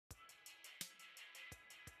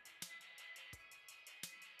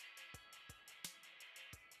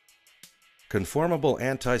Conformable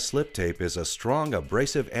anti-slip tape is a strong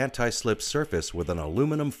abrasive anti-slip surface with an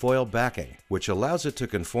aluminum foil backing, which allows it to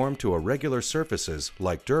conform to irregular surfaces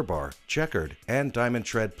like Durbar, chequered, and diamond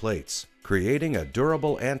tread plates, creating a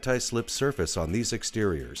durable anti-slip surface on these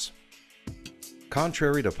exteriors.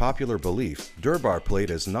 Contrary to popular belief, Durbar plate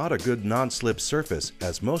is not a good non-slip surface,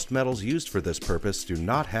 as most metals used for this purpose do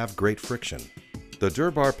not have great friction. The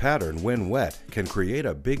Durbar pattern, when wet, can create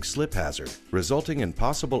a big slip hazard, resulting in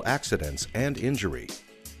possible accidents and injury.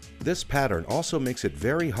 This pattern also makes it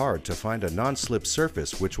very hard to find a non-slip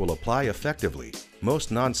surface which will apply effectively.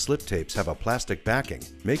 Most non-slip tapes have a plastic backing,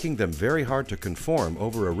 making them very hard to conform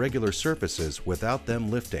over irregular surfaces without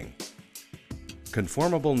them lifting.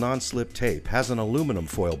 Conformable non-slip tape has an aluminum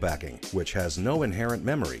foil backing, which has no inherent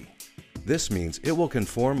memory. This means it will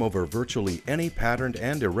conform over virtually any patterned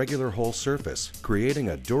and irregular hole surface, creating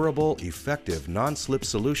a durable, effective non-slip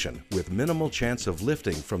solution with minimal chance of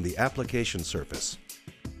lifting from the application surface.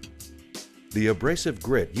 The abrasive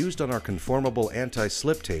grit used on our conformable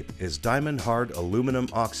anti-slip tape is diamond hard aluminum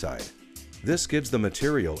oxide. This gives the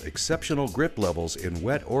material exceptional grip levels in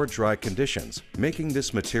wet or dry conditions, making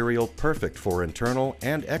this material perfect for internal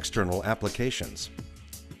and external applications.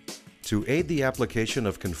 To aid the application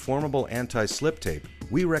of conformable anti-slip tape,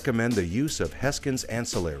 we recommend the use of Heskins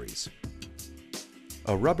ancillaries.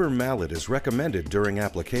 A rubber mallet is recommended during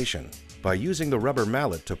application. By using the rubber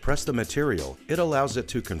mallet to press the material, it allows it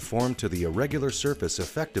to conform to the irregular surface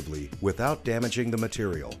effectively without damaging the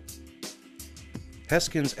material.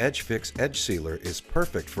 Heskins Edge Fix Edge Sealer is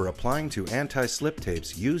perfect for applying to anti-slip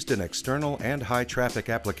tapes used in external and high-traffic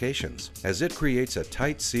applications, as it creates a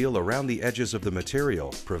tight seal around the edges of the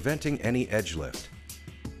material, preventing any edge lift.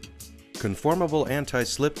 Conformable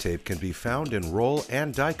anti-slip tape can be found in roll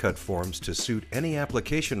and die-cut forms to suit any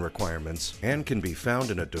application requirements and can be found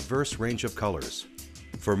in a diverse range of colors.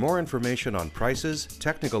 For more information on prices,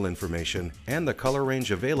 technical information, and the color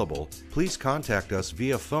range available, please contact us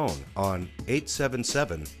via phone on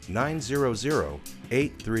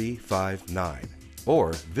 877-900-8359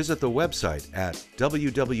 or visit the website at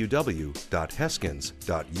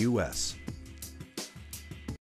www.heskins.us.